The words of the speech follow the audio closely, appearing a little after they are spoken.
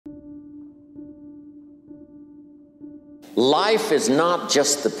Life is not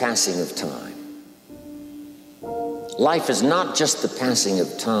just the passing of time. Life is not just the passing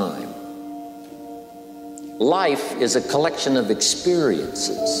of time. Life is a collection of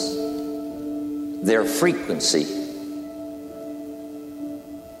experiences, their frequency,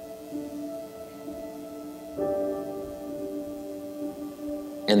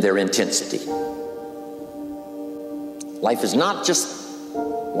 and their intensity. Life is not just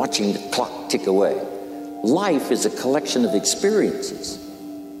watching the clock tick away. Life is a collection of experiences,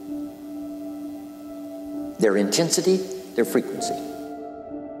 their intensity, their frequency.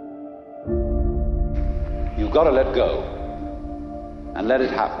 You've got to let go and let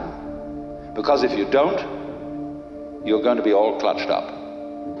it happen. Because if you don't, you're going to be all clutched up.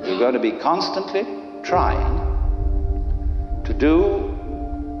 You're going to be constantly trying to do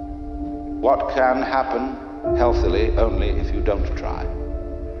what can happen healthily only if you don't try.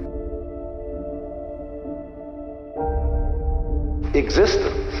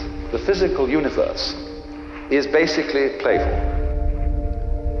 Existence, the physical universe, is basically playful.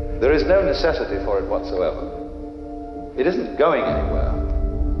 There is no necessity for it whatsoever. It isn't going anywhere.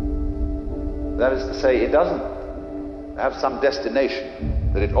 That is to say, it doesn't have some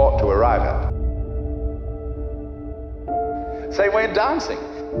destination that it ought to arrive at. Same way in dancing.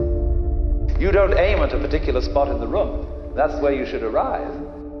 You don't aim at a particular spot in the room. That's where you should arrive.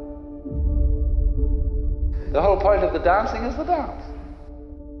 The whole point of the dancing is the dance.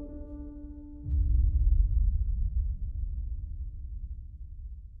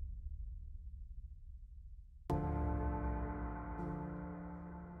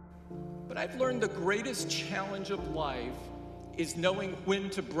 But I've learned the greatest challenge of life is knowing when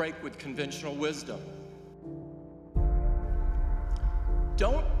to break with conventional wisdom.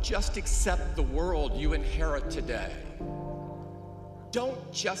 Don't just accept the world you inherit today.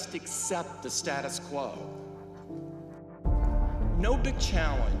 Don't just accept the status quo. No big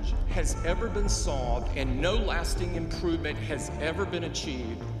challenge has ever been solved and no lasting improvement has ever been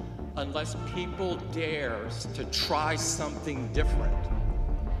achieved unless people dare to try something different.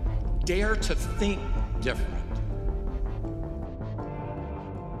 Dare to think different.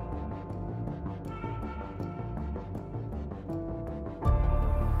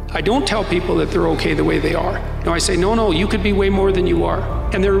 I don't tell people that they're okay the way they are. No, I say, no, you could be way more than you are.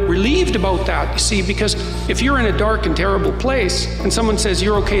 And they're relieved about that, you see, because if you're in a dark and terrible place and someone says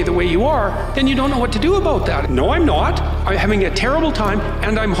you're okay the way you are, then you don't know what to do about that. No, I'm not. I'm having a terrible time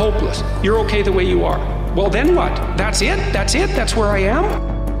and I'm hopeless. You're okay the way you are. Well, then what? That's it? That's where I am?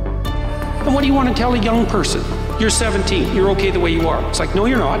 And what do you want to tell a young person? You're 17, you're okay the way you are. It's like, no,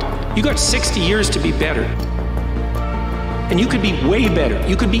 you're not. You got 60 years to be better. And you could be way better.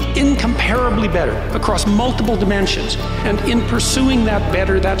 You could be incomparably better across multiple dimensions. And in pursuing that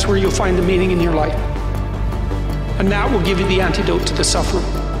better, that's where you'll find the meaning in your life. And that will give you the antidote to the suffering.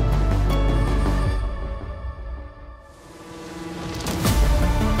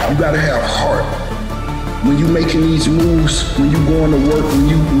 You gotta have heart. When you making these moves, when you going to work,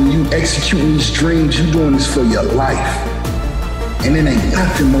 when you executing these dreams, you doing this for your life. And it ain't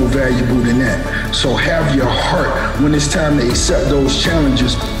nothing more valuable than that. So have your heart when it's time to accept those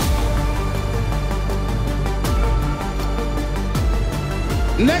challenges.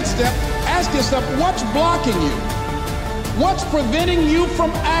 Next step, ask yourself, what's blocking you? What's preventing you from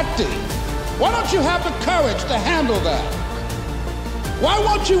acting? Why don't you have the courage to handle that? Why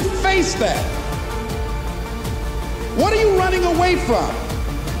won't you face that? What are you running away from?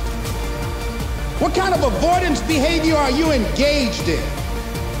 What kind of avoidance behavior are you engaged in?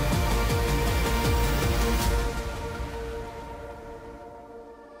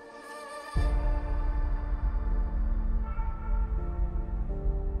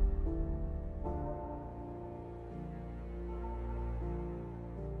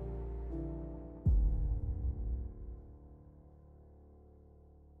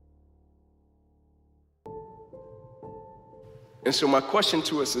 And so my question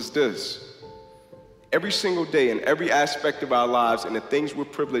to us is this. Every single day in every aspect of our lives and the things we're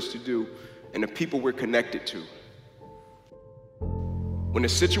privileged to do and the people we're connected to, when the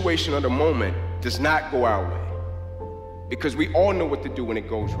situation or the moment does not go our way, because we all know what to do when it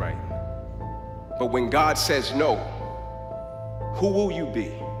goes right, but when God says no, who will you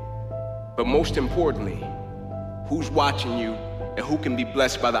be? But most importantly, who's watching you and who can be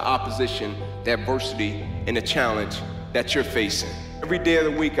blessed by the opposition, the adversity, and the challenge that you're facing? Every day of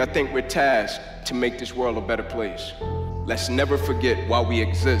the week, I think we're tasked to make this world a better place. Let's never forget why we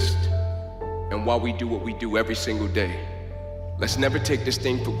exist and why we do what we do every single day. Let's never take this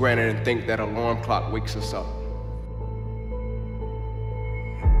thing for granted and think that an alarm clock wakes us up.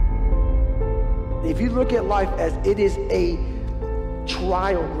 If you look at life as it is a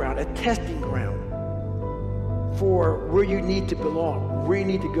trial ground, a testing ground for where you need to belong, where you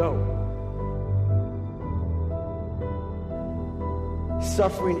need to go.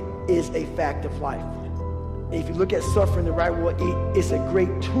 Suffering is a fact of life. If you look at suffering the right way, it's a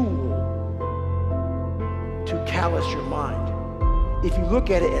great tool to callous your mind. If you look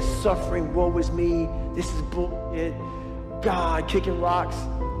at it as suffering, woe is me, this is bullshit, God kicking rocks.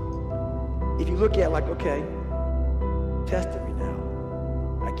 If you look at it like, okay, testing me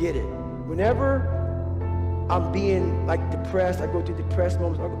now. I get it. Whenever I'm being like depressed, I go through depressed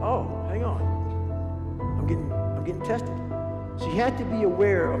moments, I go, oh, hang on. I'm getting tested. So you have to be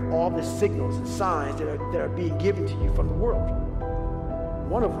aware of all the signals and signs that are being given to you from the world.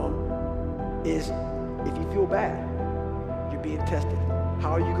 One of them is if you feel bad, you're being tested.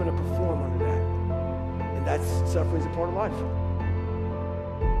 How are you going to perform under that? And that's suffering is a part of life.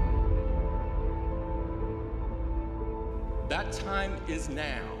 That time is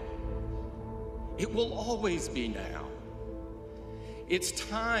now. It will always be now. It's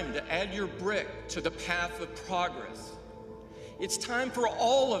time to add your brick to the path of progress. It's time for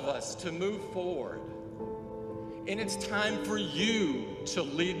all of us to move forward. And it's time for you to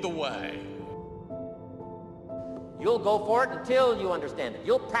lead the way. You'll go for it until you understand it.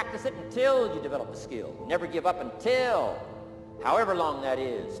 You'll practice it until you develop the skill. Never give up until, however long that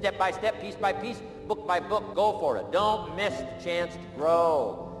is. Step by step, piece by piece, book by book, go for it. Don't miss the chance to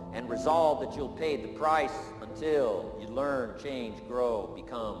grow. And resolve that you'll pay the price until you learn, change, grow,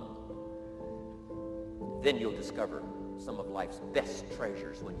 become. Then you'll discover some of life's best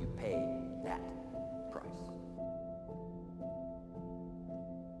treasures when you pay that price.